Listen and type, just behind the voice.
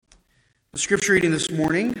The scripture reading this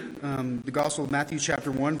morning, the Gospel of Matthew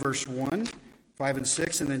chapter 1, verse 1, 5 and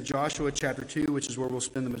 6, and then Joshua chapter 2, which is where we'll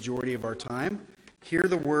spend the majority of our time. Hear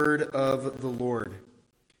the word of the Lord.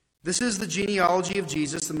 This is the genealogy of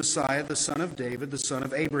Jesus, the Messiah, the son of David, the son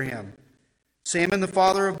of Abraham. Salmon, the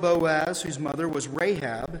father of Boaz, whose mother was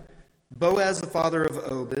Rahab. Boaz, the father of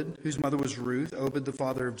Obed, whose mother was Ruth. Obed, the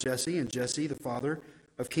father of Jesse, and Jesse, the father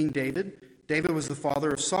of King David. David was the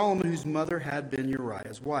father of Solomon, whose mother had been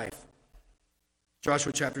Uriah's wife.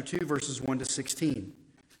 Joshua chapter 2, verses 1 to 16.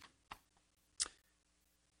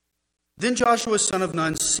 Then Joshua, son of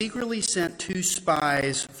Nun, secretly sent 2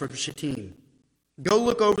 spies from Shittim. Go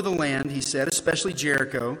look over the land, he said, especially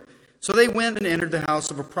Jericho. So they went and entered the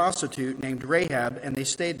house of a prostitute named Rahab, and they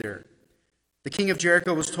stayed there. The king of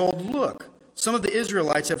Jericho was told, "Look, some of the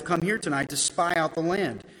Israelites have come here tonight to spy out the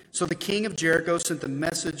land." So the king of Jericho sent the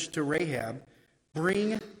message to Rahab,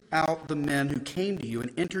 "Bring out the men who came to you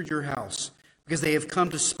and entered your house, because they have come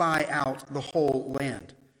to spy out the whole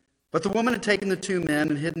land." But the woman had taken the 2 men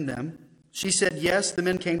and hidden them. She said, "Yes, the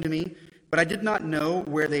men came to me, but I did not know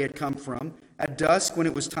where they had come from. At dusk, when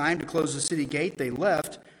it was time to close the city gate, they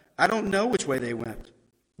left. I don't know which way they went.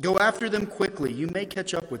 Go after them quickly. You may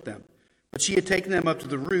catch up with them." But she had taken them up to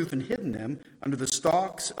the roof and hidden them under the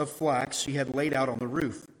stalks of flax she had laid out on the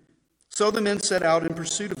roof. So the men set out in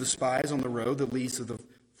pursuit of the spies on the road that leads to the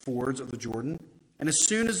fords of the Jordan. And as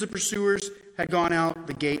soon as the pursuers had gone out,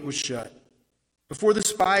 the gate was shut. Before the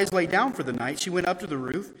spies lay down for the night, she went up to the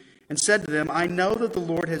roof and said to them, "I know that the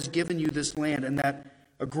Lord has given you this land, and that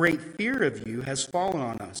a great fear of you has fallen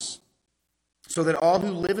on us, so that all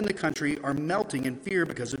who live in the country are melting in fear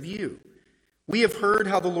because of you. We have heard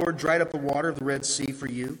how the Lord dried up the water of the Red Sea for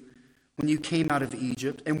you when you came out of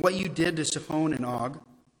Egypt, and what you did to Sihon and Og,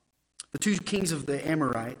 the 2 kings of the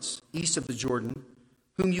Amorites, east of the Jordan,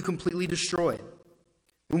 whom you completely destroyed.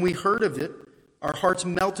 When we heard of it, our hearts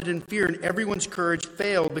melted in fear, and everyone's courage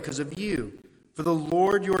failed because of you. For the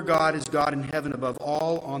Lord your God is God in heaven above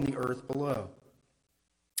all on the earth below.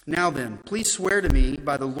 Now then, please swear to me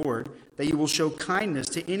by the Lord that you will show kindness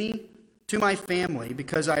to my family,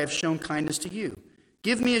 because I have shown kindness to you.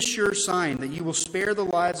 Give me a sure sign that you will spare the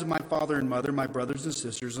lives of my father and mother, my brothers and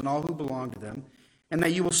sisters, and all who belong to them, and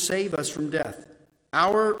that you will save us from death."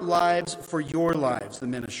 "Our lives for your lives," the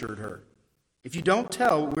men assured her. "If you don't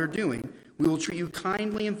tell what we're doing, we will treat you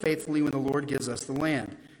kindly and faithfully when the Lord gives us the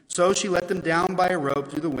land." So she let them down by a rope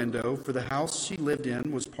through the window, for the house she lived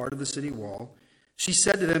in was part of the city wall. She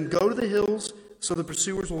said to them, "Go to the hills so the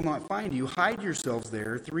pursuers will not find you. Hide yourselves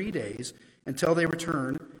there 3 days until they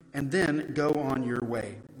return, and then go on your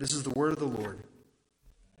way." This is the word of the Lord.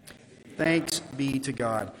 Thanks be to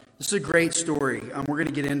God. This is a great story. We're going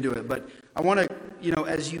to get into it, but I want to,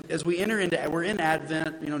 as we enter into, we're in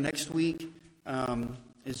Advent. Next week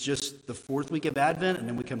is just the 4th week of Advent, and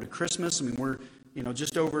then we come to Christmas. We're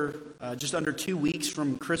just under 2 weeks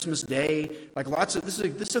from Christmas Day. This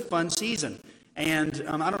is a fun season. And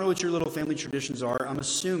I don't know what your little family traditions are. I'm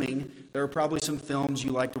assuming there are probably some films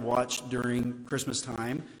you like to watch during Christmas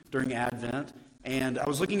time, during Advent. And I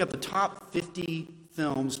was looking up the top 50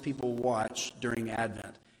 films people watch during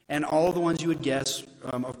Advent. And all of the ones you would guess,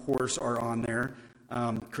 of course, are on there.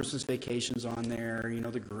 Christmas Vacation's on there,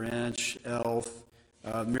 The Grinch, Elf,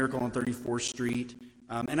 Miracle on 34th Street.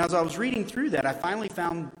 And as I was reading through that, I finally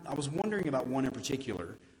found, I was wondering about one in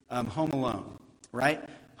particular, Home Alone, right?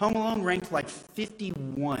 Home Alone ranked like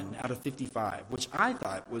 51 out of 55, which I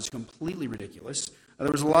thought was completely ridiculous.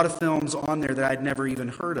 There was a lot of films on there that I'd never even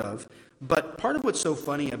heard of. But part of what's so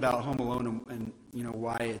funny about Home Alone and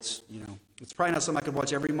why it's, it's probably not something I could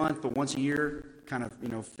watch every month, but once a year kind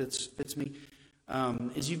of, fits me,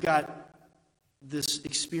 is you've got this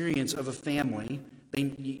experience of a family.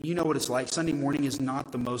 You know what it's like. Sunday morning is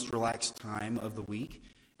not the most relaxed time of the week.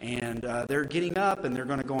 And they're getting up and they're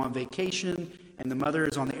going to go on vacation, and the mother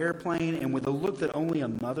is on the airplane, and with a look that only a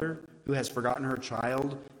mother who has forgotten her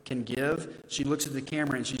child can give, she looks at the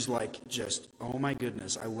camera and she's like, "Oh my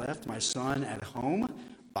goodness, I left my son at home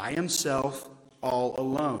by himself, all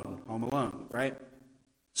alone." Home Alone, right?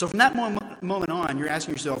 So from that moment on, you're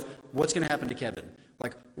asking yourself, what's going to happen to Kevin?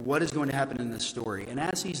 What is going to happen in this story? And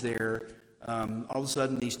as he's there, all of a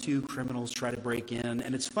sudden these 2 criminals try to break in,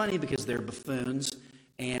 and it's funny because they're buffoons.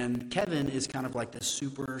 And Kevin is kind of like this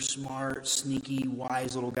super smart, sneaky,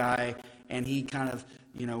 wise little guy, and he kind of,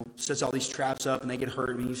 sets all these traps up, and they get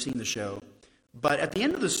hurt. You've seen the show. But at the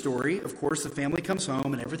end of the story, of course, the family comes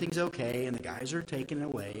home, and everything's okay, and the guys are taken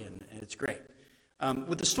away, and it's great.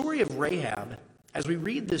 With the story of Rahab, as we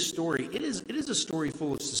read this story, it is a story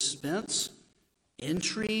full of suspense,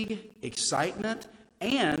 intrigue, excitement,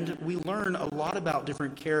 And we learn a lot about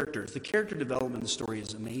different characters. The character development in the story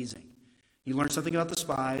is amazing. You learn something about the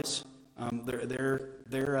spies.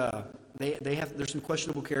 There's some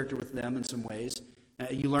questionable character with them in some ways.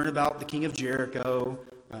 You learn about the king of Jericho.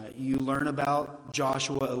 You learn about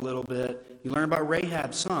Joshua a little bit. You learn about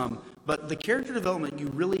Rahab some. But the character development you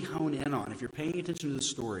really hone in on, if you're paying attention to the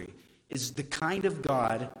story, is the kind of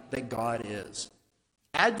God that God is.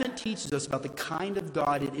 Advent teaches us about the kind of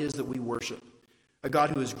God it is that we worship. A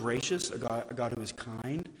God who is gracious, a God who is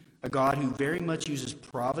kind, a God who very much uses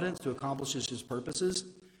providence to accomplish his purposes,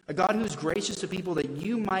 a God who is gracious to people that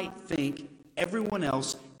you might think everyone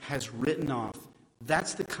else has written off.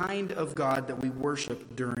 That's the kind of God that we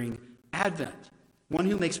worship during Advent. One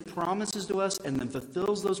who makes promises to us and then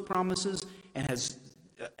fulfills those promises and has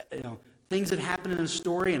things that happen in a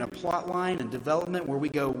story and a plot line and development where we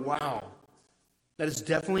go, wow, that is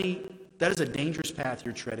a dangerous path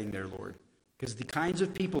you're treading there, Lord. Because the kinds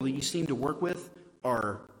of people that you seem to work with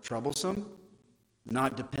are troublesome,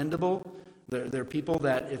 not dependable. They're people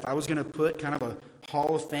that if I was going to put kind of a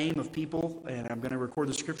hall of fame of people, and I'm going to record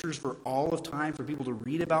the scriptures for all of time for people to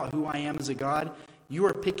read about who I am as a God, you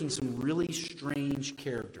are picking some really strange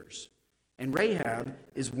characters. And Rahab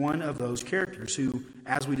is one of those characters who,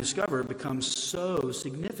 as we discover, becomes so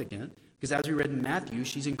significant because as we read in Matthew,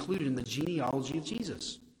 she's included in the genealogy of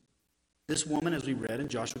Jesus. This woman, as we read in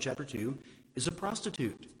Joshua chapter 2, is a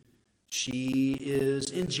prostitute. She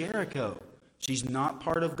is in Jericho. She's not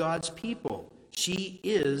part of God's people. She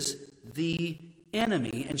is the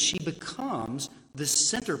enemy, and she becomes the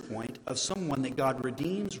center point of someone that God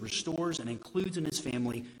redeems, restores, and includes in his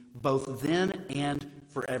family both then and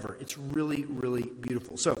forever. It's really, really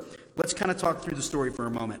beautiful. So let's kind of talk through the story for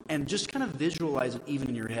a moment and just kind of visualize it even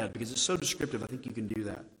in your head because it's so descriptive. I think you can do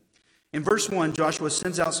that. In verse 1, Joshua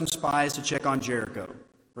sends out some spies to check on Jericho,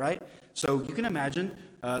 right? So you can imagine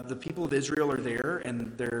the people of Israel are there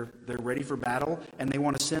and they're ready for battle, and they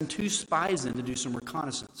want to send 2 spies in to do some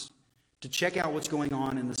reconnaissance, to check out what's going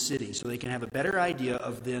on in the city so they can have a better idea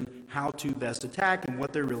of then how to best attack and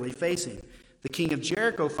what they're really facing. The king of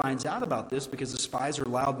Jericho finds out about this because the spies are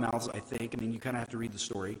loudmouths, I think. I mean, you kind of have to read the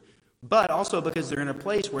story. But also because they're in a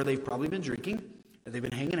place where they've probably been drinking, they've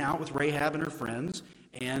been hanging out with Rahab and her friends,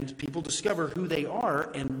 and people discover who they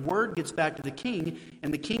are, and word gets back to the king,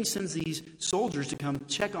 and the king sends these soldiers to come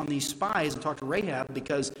check on these spies and talk to Rahab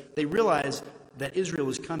because they realize that Israel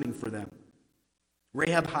is coming for them.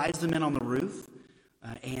 Rahab hides the men on the roof,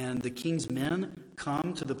 and the king's men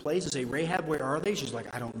come to the place and say, Rahab, where are they? She's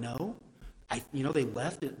like, I don't know. They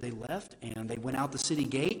left, and they went out the city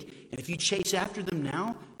gate, and if you chase after them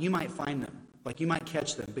now, you might find them. Like, you might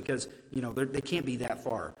catch them because, they can't be that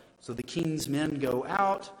far. So the king's men go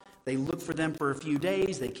out. They look for them for a few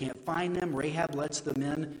days. They can't find them. Rahab lets the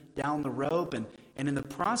men down the rope. And in the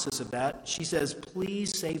process of that, she says,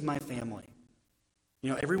 please save my family.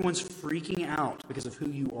 Everyone's freaking out because of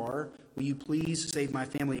who you are. Will you please save my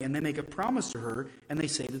family? And they make a promise to her, and they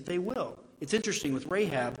say that they will. It's interesting with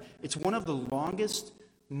Rahab, it's one of the longest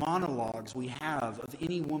monologues we have of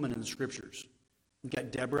any woman in the scriptures. We've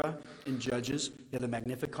got Deborah in Judges. You have the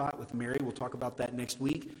Magnificat with Mary. We'll talk about that next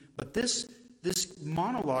week. But this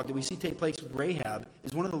monologue that we see take place with Rahab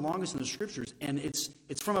is one of the longest in the scriptures. And it's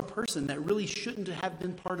from a person that really shouldn't have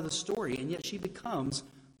been part of the story. And yet she becomes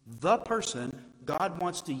the person God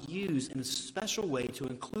wants to use in a special way to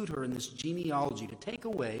include her in this genealogy, to take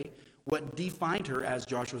away what defined her, as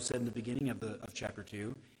Joshua said in the beginning of chapter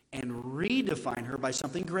 2, and redefine her by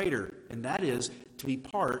something greater. And that is to be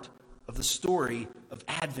part of the story of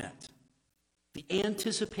Advent. The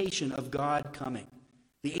anticipation of God coming.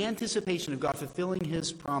 The anticipation of God fulfilling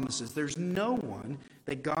his promises. There's no one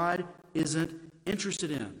that God isn't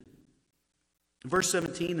interested in. Verse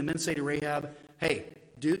 17, the men say to Rahab, hey,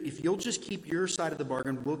 if you'll just keep your side of the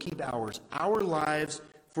bargain, we'll keep ours. Our lives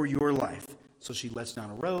for your life. So she lets down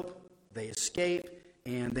a rope, they escape,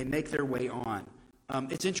 and they make their way on.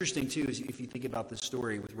 It's interesting, too, if you think about this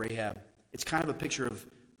story with Rahab. It's kind of a picture of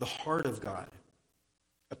the heart of God.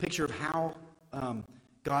 A picture of how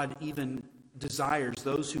God even desires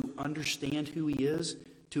those who understand who he is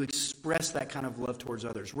to express that kind of love towards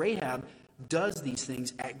others. Rahab does these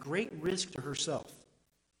things at great risk to herself.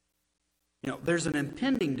 There's an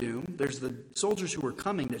impending doom. There's the soldiers who are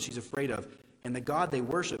coming that she's afraid of and the God they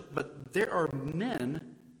worship. But there are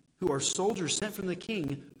men who are soldiers sent from the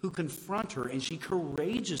king who confront her, and she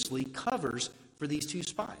courageously covers for these 2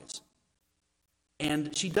 spies.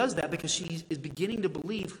 And she does that because she is beginning to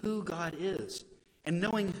believe who God is. And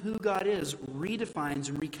knowing who God is redefines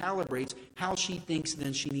and recalibrates how she thinks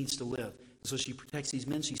then she needs to live. So she protects these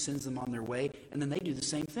men, she sends them on their way, and then they do the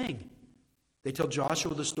same thing. They tell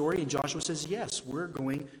Joshua the story, and Joshua says, yes, we're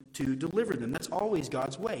going to deliver them. That's always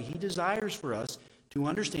God's way. He desires for us to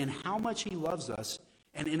understand how much he loves us,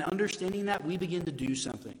 and in understanding that, we begin to do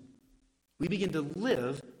something. We begin to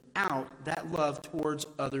live out that love towards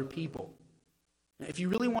other people. Now, if you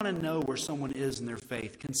really want to know where someone is in their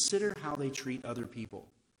faith, consider how they treat other people.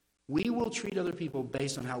 We will treat other people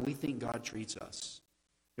based on how we think God treats us.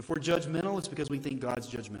 If we're judgmental, it's because we think God's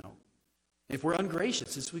judgmental. If we're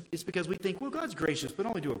ungracious, it's because we think, well, God's gracious, but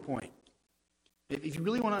only to a point. If you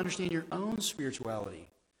really want to understand your own spirituality,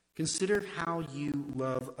 consider how you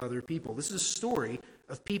love other people. This is a story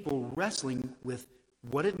of people wrestling with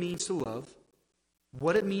what it means to love,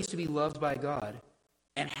 what it means to be loved by God,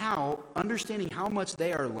 and how, understanding how much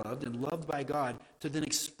they are loved and loved by God, to then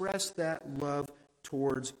express that love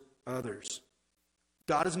towards others.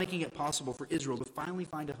 God is making it possible for Israel to finally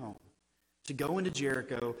find a home, to go into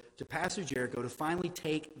Jericho, to pass through Jericho, to finally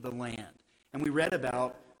take the land. And we read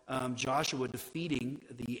about Joshua defeating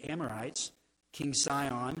the Amorites, King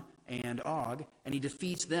Sihon and Og, and he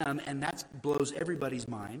defeats them, and that blows everybody's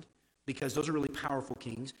mind because those are really powerful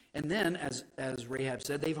kings. And then, as Rahab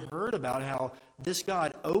said, they've heard about how this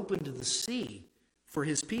God opened the sea for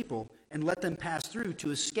his people and let them pass through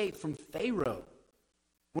to escape from Pharaoh,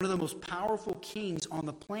 one of the most powerful kings on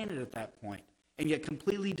the planet at that point, and yet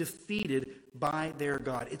completely defeated by their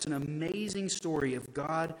God. It's an amazing story of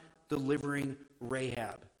God delivering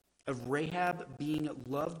Rahab, of Rahab being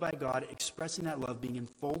loved by God, expressing that love, being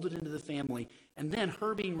enfolded into the family, and then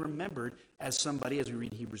her being remembered as somebody, as we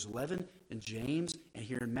read in Hebrews 11 and James and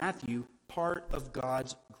here in Matthew, part of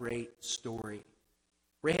God's great story.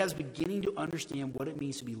 Rahab's beginning to understand what it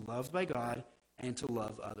means to be loved by God and to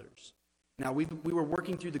love others. Now, we were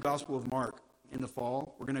working through the Gospel of Mark in the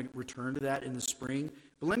fall. We're going to return to that in the spring.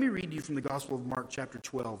 But let me read to you from the Gospel of Mark, chapter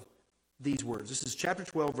 12, these words. This is chapter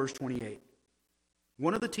 12, verse 28.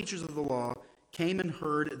 One of the teachers of the law came and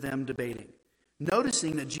heard them debating.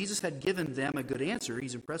 Noticing that Jesus had given them a good answer,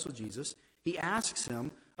 he's impressed with Jesus, he asks him,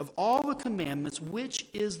 of all the commandments, which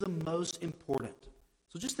is the most important?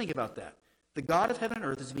 So just think about that. The God of heaven and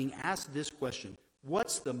earth is being asked this question.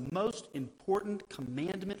 What's the most important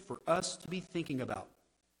commandment for us to be thinking about?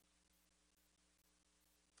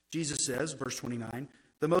 Jesus says, verse 29,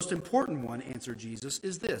 the most important one, answered Jesus,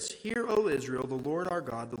 is this. Hear, O Israel, the Lord our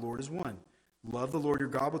God, the Lord is one. Love the Lord your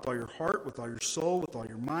God with all your heart, with all your soul, with all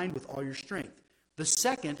your mind, with all your strength. The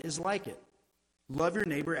second is like it. Love your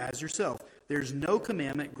neighbor as yourself. There's no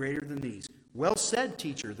commandment greater than these. Well said,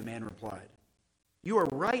 teacher, the man replied. You are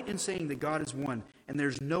right in saying that God is one, and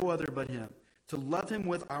there's no other but him. To love him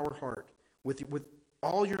with our heart, with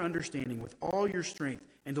all your understanding, with all your strength,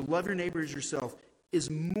 and to love your neighbor as yourself is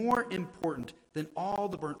more important than all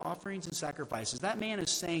the burnt offerings and sacrifices. That man is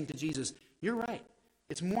saying to Jesus, you're right.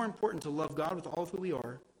 It's more important to love God with all of who we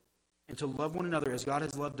are and to love one another as God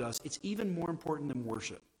has loved us. It's even more important than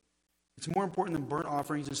worship. It's more important than burnt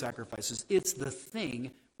offerings and sacrifices. It's the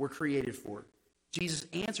thing we're created for. Jesus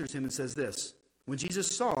answers him and says this. When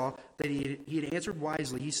Jesus saw that he had answered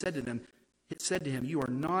wisely, he said to him, you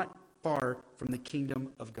are not far from the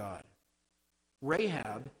kingdom of God.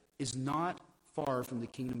 Rahab is not far from the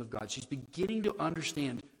kingdom of God. She's beginning to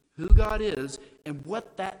understand who God is and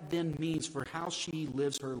what that then means for how she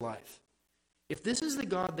lives her life. If this is the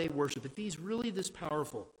God they worship, if he's really this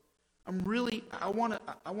powerful, I want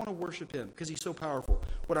to worship him because he's so powerful.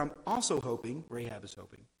 What I'm also hoping, Rahab is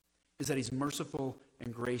hoping, is that he's merciful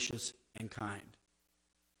and gracious and kind.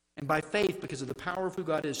 And by faith, because of the power of who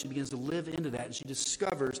God is, she begins to live into that, and she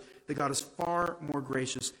discovers that God is far more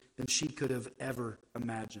gracious than she could have ever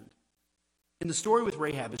imagined. In the story with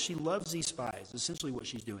Rahab, as she loves these spies, essentially what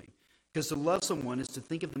she's doing. Because to love someone is to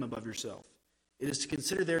think of them above yourself. It is to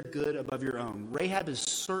consider their good above your own. Rahab is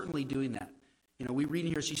certainly doing that. You know, we read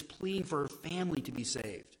in here she's pleading for her family to be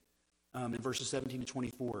saved in verses 17 to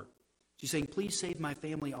 24. She's saying, please save my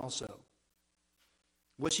family also.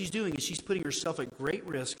 What she's doing is she's putting herself at great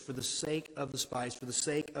risk for the sake of the spies, for the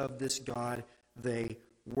sake of this God they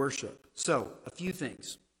worship. So, a few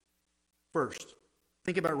things. First,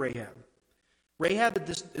 think about Rahab. Rahab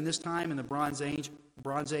in this time in the Bronze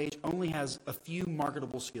Age only has a few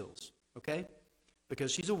marketable skills, okay?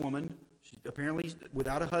 Because she's a woman, she's apparently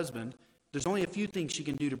without a husband, there's only a few things she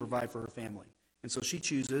can do to provide for her family. And so she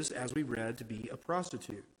chooses, as we read, to be a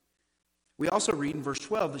prostitute. We also read in verse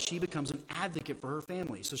 12 that she becomes an advocate for her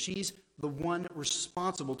family. So she's the one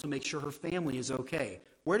responsible to make sure her family is okay.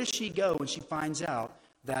 Where does she go when she finds out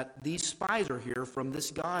that these spies are here from this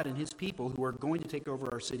God and his people who are going to take over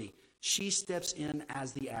our city? She steps in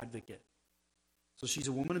as the advocate. So she's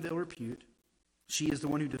a woman of ill repute. She is the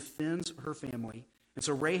one who defends her family. And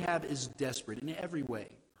so Rahab is desperate in every way.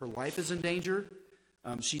 Her life is in danger.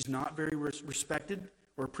 She's not very respected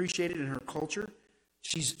or appreciated in her culture.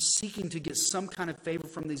 She's seeking to get some kind of favor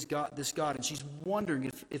from this God, and she's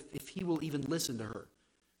wondering if he will even listen to her.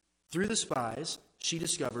 Through the spies, she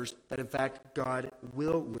discovers that, in fact, God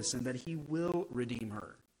will listen, that he will redeem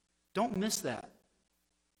her. Don't miss that.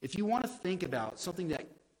 If you want to think about something that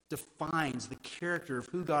defines the character of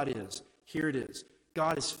who God is, here it is.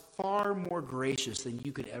 God is far more gracious than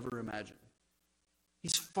you could ever imagine.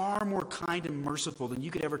 He's far more kind and merciful than you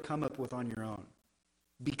could ever come up with on your own.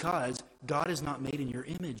 Because God is not made in your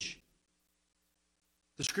image.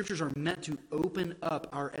 The scriptures are meant to open up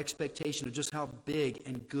our expectation of just how big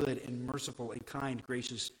and good and merciful and kind,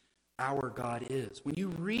 gracious our God is. When you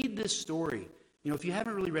read this story, if you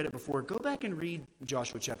haven't really read it before, go back and read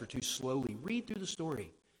Joshua chapter 2 slowly. Read through the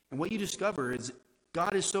story. And what you discover is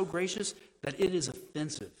God is so gracious that it is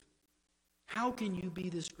offensive. How can you be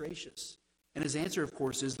this gracious? And his answer, of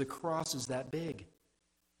course, is the cross is that big.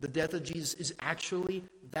 The death of Jesus is actually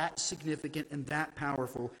that significant and that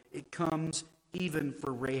powerful. It comes even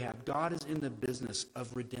for Rahab. God is in the business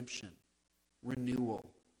of redemption, renewal,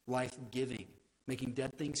 life-giving, making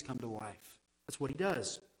dead things come to life. That's what he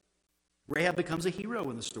does. Rahab becomes a hero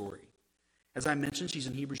in the story. As I mentioned, she's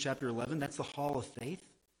in Hebrews chapter 11. That's the hall of faith.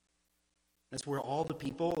 That's where all the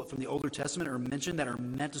people from the Older Testament are mentioned that are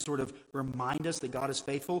meant to sort of remind us that God is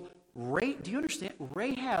faithful. Do you understand?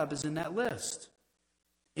 Rahab is in that list.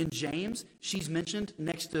 In James, she's mentioned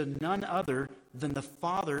next to none other than the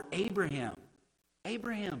father Abraham.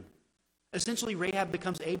 Abraham. Essentially, Rahab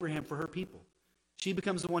becomes Abraham for her people. She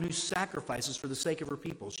becomes the one who sacrifices for the sake of her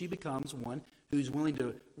people. She becomes one who's willing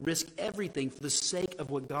to risk everything for the sake of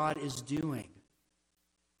what God is doing.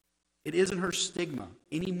 It isn't her stigma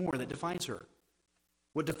anymore that defines her.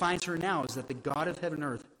 What defines her now is that the God of heaven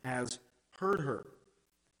and earth has heard her.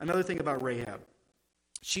 Another thing about Rahab,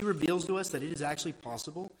 she reveals to us that it is actually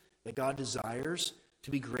possible that God desires to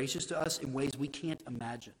be gracious to us in ways we can't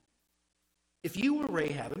imagine. If you were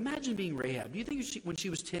Rahab, imagine being Rahab. Do you think when she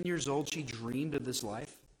was 10 years old, she dreamed of this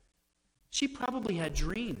life? She probably had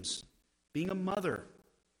dreams. Being a mother,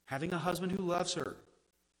 having a husband who loves her,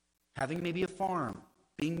 having maybe a farm,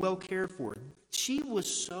 being well cared for. She was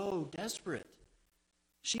so desperate.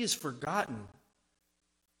 She is forgotten.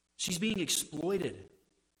 She's being exploited.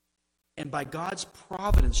 And by God's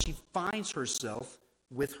providence, she finds herself,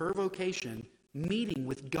 with her vocation, meeting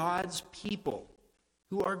with God's people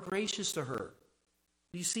who are gracious to her.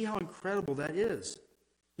 Do you see how incredible that is?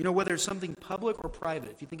 Whether it's something public or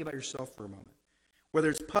private, if you think about yourself for a moment, whether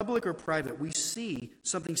it's public or private, we see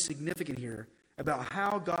something significant here about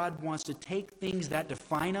how God wants to take things that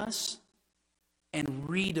define us and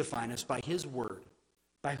redefine us by his word,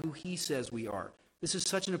 by who he says we are. This is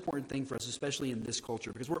such an important thing for us, especially in this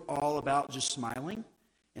culture, because we're all about just smiling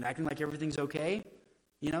and acting like everything's okay.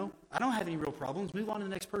 I don't have any real problems. Move on to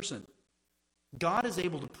the next person. God is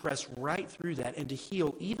able to press right through that and to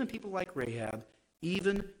heal even people like Rahab,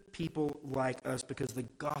 even people like us, because the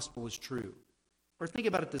gospel is true. Or think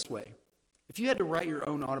about it this way. If you had to write your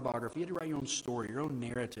own autobiography, you had to write your own story, your own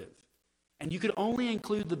narrative, and you could only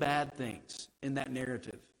include the bad things in that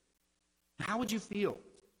narrative, how would you feel?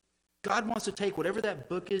 God wants to take whatever that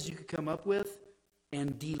book is you could come up with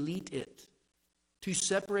and delete it, to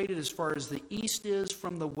separate it as far as the east is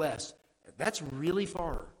from the west. That's really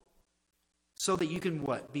far. So that you can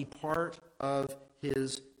what? Be part of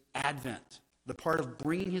his advent, the part of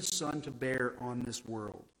bringing his son to bear on this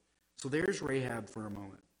world. So there's Rahab for a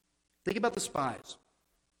moment. Think about the spies.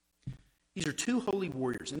 These are two holy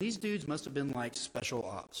warriors, and these dudes must have been like special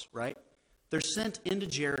ops, right? They're sent into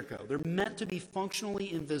Jericho. They're meant to be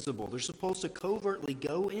functionally invisible. They're supposed to covertly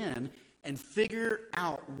go in and figure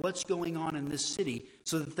out what's going on in this city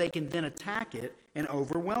so that they can then attack it and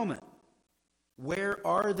overwhelm it. Where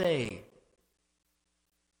are they?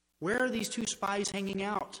 Where are these two spies hanging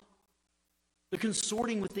out? They're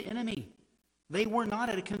consorting with the enemy. They were not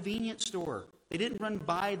at a convenience store. They didn't run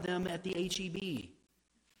by them at the H-E-B.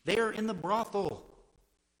 They are in the brothel.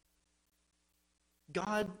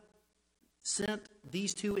 God sent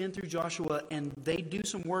these two in through Joshua, and they do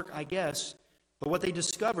some work, I guess, but what they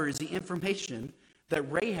discover is the information that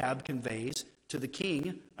Rahab conveys to the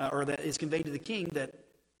king, or that is conveyed to the king, that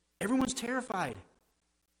everyone's terrified.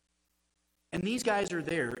 And these guys are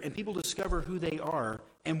there, and people discover who they are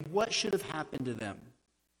and what should have happened to them.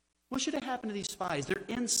 What should have happened to these spies? They're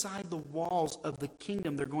inside the walls of the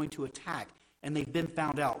kingdom they're going to attack, and they've been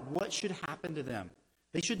found out. What should happen to them?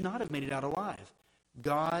 They should not have made it out alive.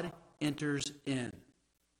 God enters in.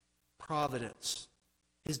 Providence.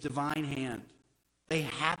 His divine hand. They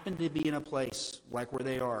happen to be in a place like where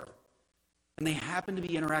they are. And they happen to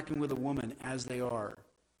be interacting with a woman as they are,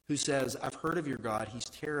 who says, I've heard of your God. He's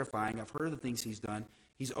terrifying. I've heard of the things he's done.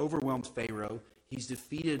 He's overwhelmed Pharaoh. He's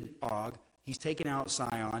defeated Og. He's taken out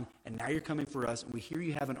Sihon. And now you're coming for us. And we hear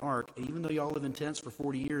you have an ark. And even though y'all live in tents for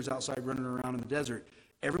 40 years outside running around in the desert,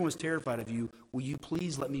 everyone's terrified of you. Will you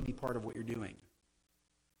please let me be part of what you're doing?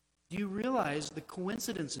 Do you realize the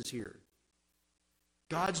coincidences here?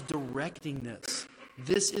 God's directing this.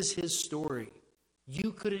 This is his story.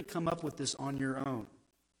 You couldn't come up with this on your own.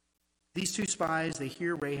 These two spies, they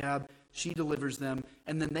hear Rahab, she delivers them,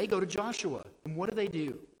 and then they go to Joshua. And what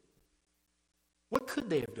do? What could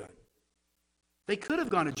they have done? They could have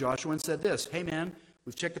gone to Joshua and said this, hey man,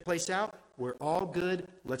 we've checked the place out, we're all good,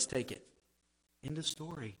 let's take it. End of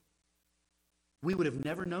story. We would have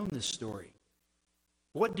never known this story.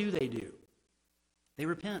 What do? They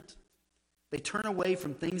repent. They turn away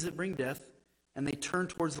from things that bring death, and they turn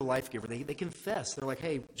towards the life giver. They confess. They're like,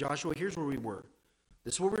 hey, Joshua, here's where we were.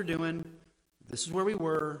 This is what we're doing. This is where we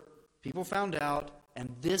were. People found out, and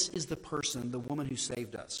this is the person, the woman who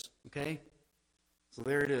saved us. Okay? So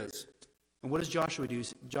there it is. And what does Joshua do?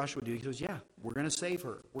 He goes, yeah, we're going to save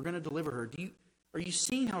her. We're going to deliver her. Are you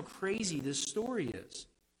seeing how crazy this story is?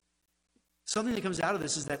 Something that comes out of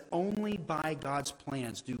this is that only by God's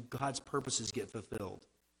plans do God's purposes get fulfilled.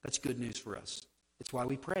 That's good news for us. It's why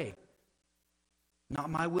we pray. Not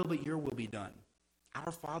my will, but your will be done.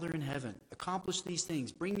 Our Father in heaven, accomplish these things.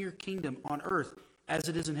 Bring your kingdom on earth as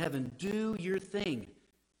it is in heaven. Do your thing.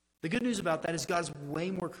 The good news about that is God's way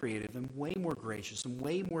more creative and way more gracious and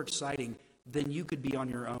way more exciting than you could be on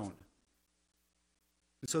your own.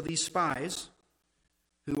 And so these spies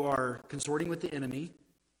who are consorting with the enemy,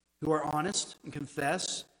 who are honest and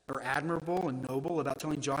confess, are admirable and noble about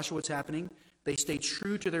telling Joshua what's happening, they stay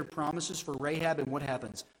true to their promises for Rahab, and what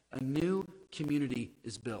happens? A new community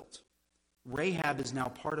is built. Rahab is now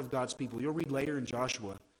part of God's people. You'll read later in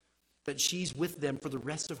Joshua that she's with them for the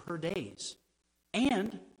rest of her days.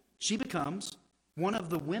 And she becomes one of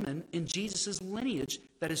the women in Jesus' lineage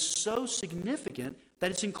that is so significant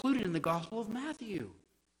that it's included in the Gospel of Matthew.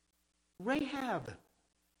 Rahab,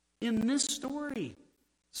 in this story,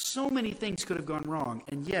 so many things could have gone wrong,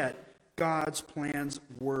 and yet God's plans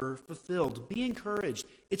were fulfilled. Be encouraged.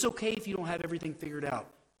 It's okay if you don't have everything figured out.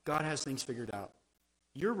 God has things figured out.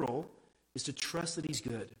 Your role is to trust that he's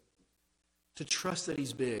good, to trust that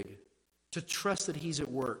he's big, to trust that he's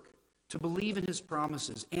at work, to believe in his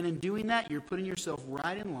promises. And in doing that, you're putting yourself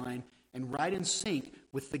right in line and right in sync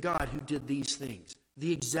with the God who did these things,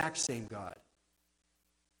 the exact same God.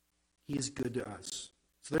 He is good to us.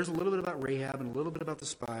 So there's a little bit about Rahab and a little bit about the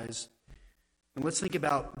spies. And let's think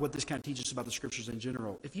about what this kind of teaches us about the Scriptures in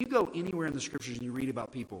general. If you go anywhere in the Scriptures and you read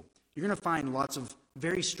about people, you're going to find lots of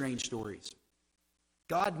very strange stories.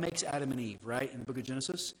 God makes Adam and Eve, right, in the book of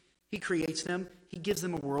Genesis. He creates them. He gives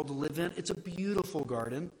them a world to live in. It's a beautiful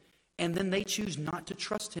garden. And then they choose not to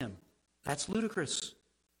trust him. That's ludicrous.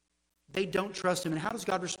 They don't trust him. And how does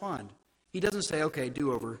God respond? He doesn't say, okay,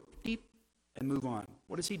 do over, beep, and move on.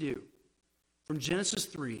 What does he do? From Genesis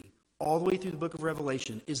 3 all the way through the book of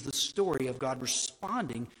Revelation is the story of God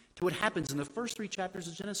responding to what happens in the first 3 chapters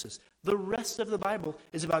of Genesis. The rest of the Bible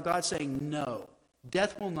is about God saying, no,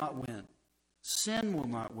 death will not win. Sin will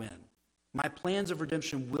not win. My plans of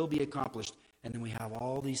redemption will be accomplished. And then we have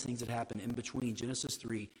all these things that happen in between Genesis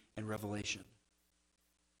 3 and Revelation.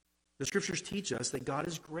 The Scriptures teach us that God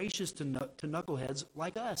is gracious to knuckleheads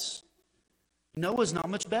like us. Noah's not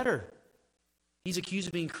much better. He's accused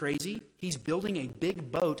of being crazy. He's building a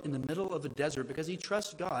big boat in the middle of the desert because he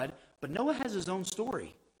trusts God. But Noah has his own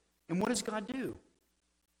story. And what does God do?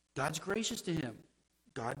 God's gracious to him.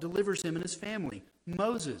 God delivers him and his family.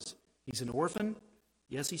 Moses, he's an orphan.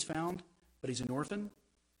 Yes, he's found, but he's an orphan.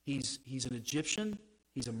 He's an Egyptian.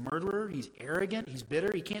 He's a murderer. He's arrogant. He's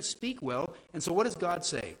bitter. He can't speak well. And so what does God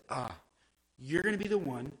say? You're going to be the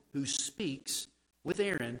one who speaks with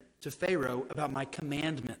Aaron to Pharaoh about my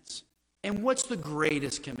commandments. And what's the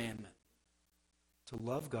greatest commandment? To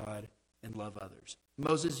love God and love others.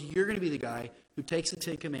 Moses, you're going to be the guy who takes the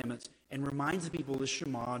 10 Commandments and reminds the people of the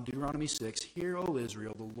Shema, Deuteronomy 6, Hear, O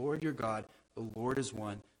Israel, the Lord your God, the Lord is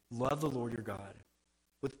one. Love the Lord your God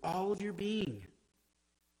with all of your being.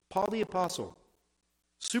 Paul the Apostle,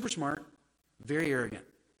 super smart, very arrogant.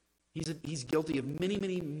 He's guilty of many,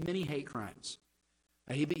 many, many hate crimes.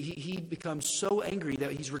 He becomes so angry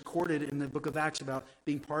that he's recorded in the book of Acts about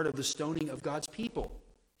being part of the stoning of God's people.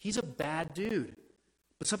 He's a bad dude.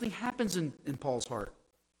 But something happens in Paul's heart.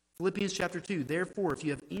 Philippians chapter 2, therefore, if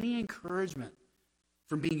you have any encouragement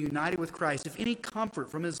from being united with Christ, if any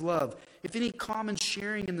comfort from his love, if any common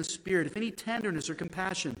sharing in the Spirit, if any tenderness or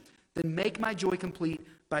compassion, then make my joy complete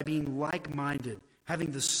by being like-minded,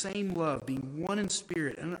 having the same love, being one in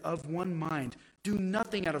spirit and of one mind. Do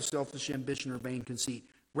nothing out of selfish ambition or vain conceit.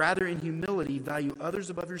 Rather, in humility, value others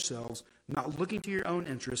above yourselves, not looking to your own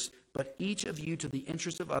interests, but each of you to the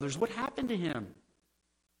interest of others. What happened to him?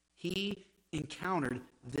 He encountered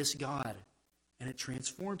this God, and it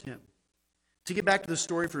transformed him. To get back to the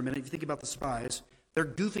story for a minute, if you think about the spies, they're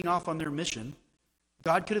goofing off on their mission.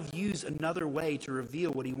 God could have used another way to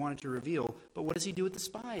reveal what he wanted to reveal, but what does he do with the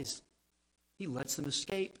spies? He lets them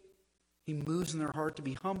escape. He moves in their heart to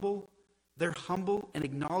be humble. They're humble and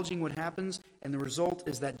acknowledging what happens, and the result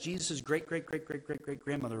is that Jesus'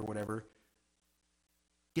 great-great-great-great-great-great-grandmother or whatever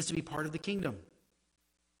gets to be part of the kingdom.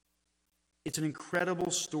 It's an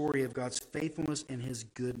incredible story of God's faithfulness and his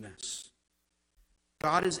goodness.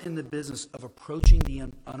 God is in the business of approaching the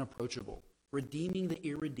unapproachable, redeeming the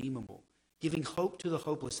irredeemable, giving hope to the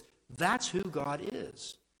hopeless. That's who God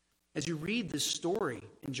is. As you read this story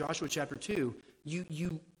in Joshua chapter 2,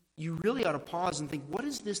 you really ought to pause and think, what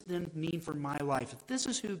does this then mean for my life? If this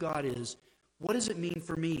is who God is, what does it mean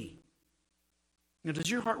for me? Now, does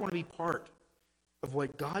your heart want to be part of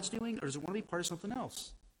what God's doing, or does it want to be part of something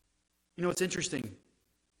else? You know, it's interesting.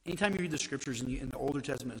 Anytime you read the scriptures, in the Older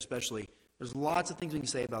Testament especially, there's lots of things we can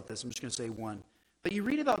say about this. I'm just going to say one. But you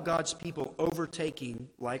read about God's people overtaking,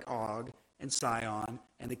 like Og and Sihon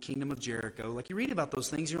and the kingdom of Jericho. Like, you read about those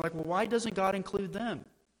things, and you're like, well, why doesn't God include them?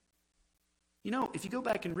 You know, if you go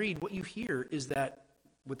back and read, what you hear is that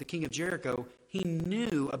with the king of Jericho, he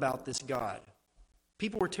knew about this God.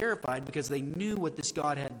 People were terrified because they knew what this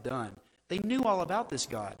God had done. They knew all about this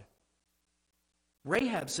God.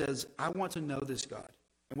 Rahab says, I want to know this God.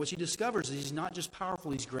 And what she discovers is he's not just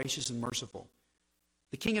powerful, he's gracious and merciful.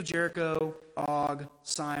 The king of Jericho, Og,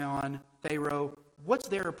 Sihon, Pharaoh, what's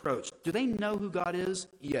their approach? Do they know who God is?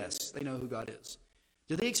 Yes, they know who God is.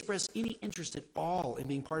 Do they express any interest at all in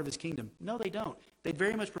being part of his kingdom? No, they don't. They'd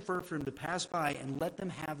very much prefer for him to pass by and let them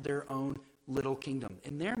have their own little kingdom.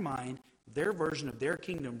 In their mind, their version of their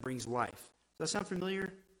kingdom brings life. Does that sound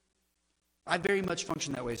familiar? I very much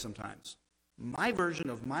function that way sometimes. My version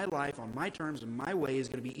of my life on my terms and my way is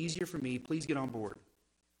going to be easier for me. Please get on board.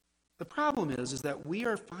 The problem is that we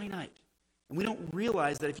are finite. And we don't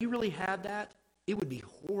realize that if you really had that, it would be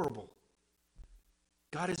horrible.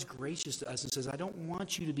 God is gracious to us and says, I don't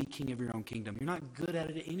want you to be king of your own kingdom. You're not good at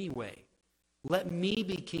it anyway. Let me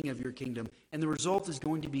be king of your kingdom. And the result is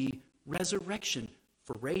going to be resurrection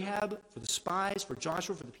for Rahab, for the spies, for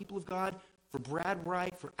Joshua, for the people of God, for Brad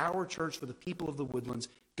Wright, for our church, for the people of the Woodlands.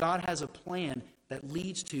 God has a plan that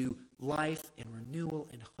leads to life and renewal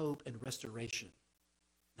and hope and restoration.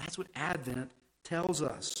 That's what Advent tells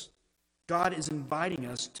us. God is inviting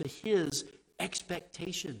us to his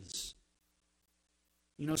expectations.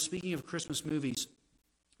 You know, speaking of Christmas movies,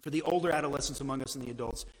 for the older adolescents among us and the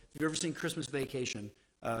adults, if you've ever seen Christmas Vacation,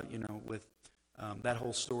 with that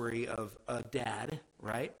whole story of a dad,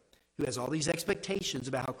 right, who has all these expectations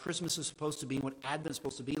about how Christmas is supposed to be and what Advent is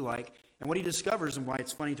supposed to be like, and what he discovers and why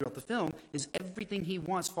it's funny throughout the film is everything he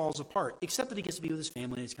wants falls apart, except that he gets to be with his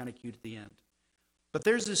family and it's kind of cute at the end. But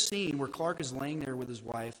there's this scene where Clark is laying there with his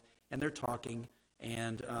wife, and they're talking,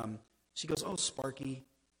 and she goes, oh, Sparky,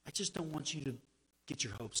 I just don't want you to get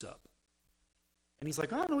your hopes up. And he's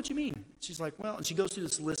like, I don't know what you mean. She's like, well, and she goes through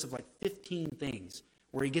this list of like 15 things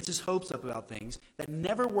where he gets his hopes up about things that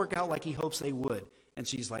never work out like he hopes they would. And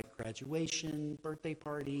she's like, graduation, birthday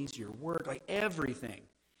parties, your work, like everything.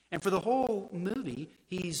 And for the whole movie,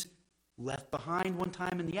 he's left behind one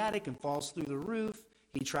time in the attic and falls through the roof.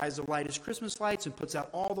 He tries to light his Christmas lights and puts out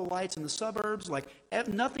all the lights in the suburbs. Like,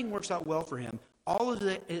 nothing works out well for him. All of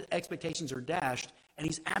the expectations are dashed, and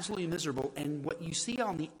he's absolutely miserable. And what you see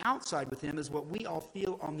on the outside with him is what we all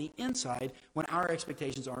feel on the inside when our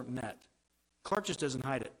expectations aren't met. Clark just doesn't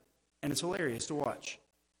hide it, and it's hilarious to watch.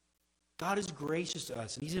 God is gracious to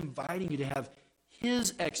us, and he's inviting you to have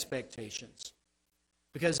his expectations.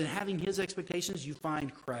 Because in having his expectations, you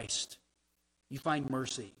find Christ. You find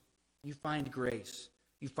mercy. You find grace.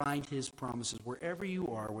 You find his promises. Wherever you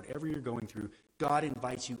are, whatever you're going through, God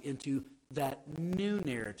invites you into that new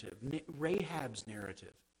narrative, Rahab's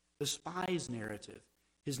narrative, the spy's narrative,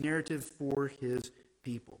 his narrative for his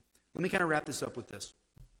people. Let me kind of wrap this up with this.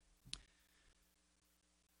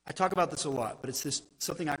 I talk about this a lot, but it's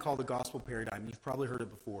something I call the gospel paradigm. You've probably heard it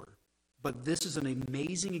before. But this is an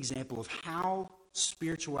amazing example of how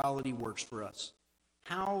spirituality works for us,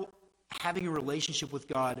 how having a relationship with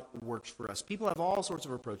God works for us. People have all sorts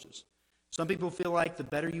of approaches. Some people feel like the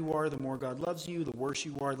better you are, the more God loves you. The worse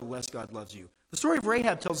you are, the less God loves you. The story of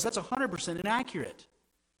Rahab tells us that's 100% inaccurate.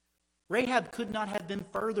 Rahab could not have been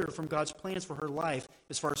further from God's plans for her life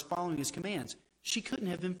as far as following his commands. She couldn't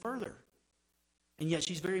have been further. And yet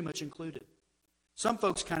she's very much included. Some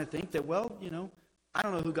folks kind of think that, well, I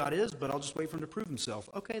don't know who God is, but I'll just wait for him to prove himself.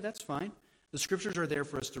 Okay, that's fine. The scriptures are there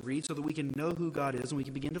for us to read so that we can know who God is and we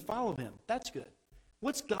can begin to follow him. That's good.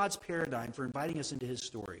 What's God's paradigm for inviting us into his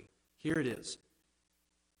story? Here it is.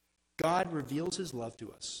 God reveals his love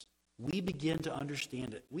to us. We begin to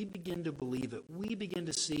understand it. We begin to believe it. We begin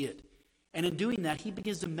to see it. And in doing that, he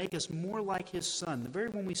begins to make us more like his son, the very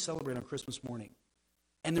one we celebrate on Christmas morning.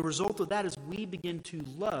 And the result of that is we begin to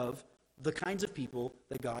love the kinds of people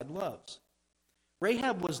that God loves.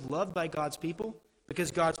 Rahab was loved by God's people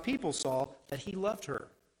because God's people saw that he loved her,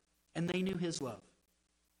 and they knew his love.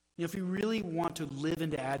 If you really want to live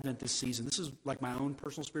into Advent this season, this is like my own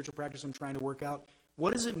personal spiritual practice I'm trying to work out.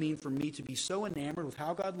 What does it mean for me to be so enamored with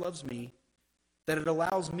how God loves me that it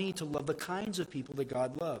allows me to love the kinds of people that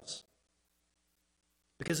God loves?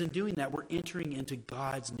 Because in doing that, we're entering into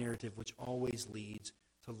God's narrative, which always leads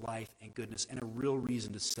to life and goodness and a real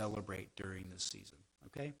reason to celebrate during this season.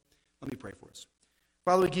 Okay? Let me pray for us.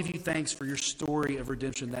 Father, we give you thanks for your story of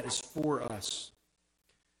redemption that is for us.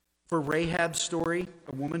 For Rahab's story,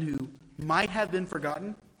 a woman who might have been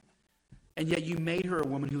forgotten, and yet you made her a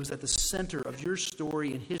woman who is at the center of your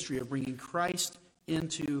story and history of bringing Christ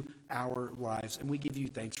into our lives. And we give you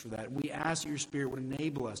thanks for that. We ask that your Spirit would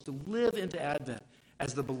enable us to live into Advent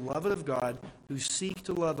as the beloved of God who seek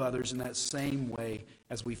to love others in that same way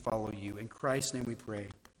as we follow you. In Christ's name we pray.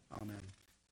 Amen.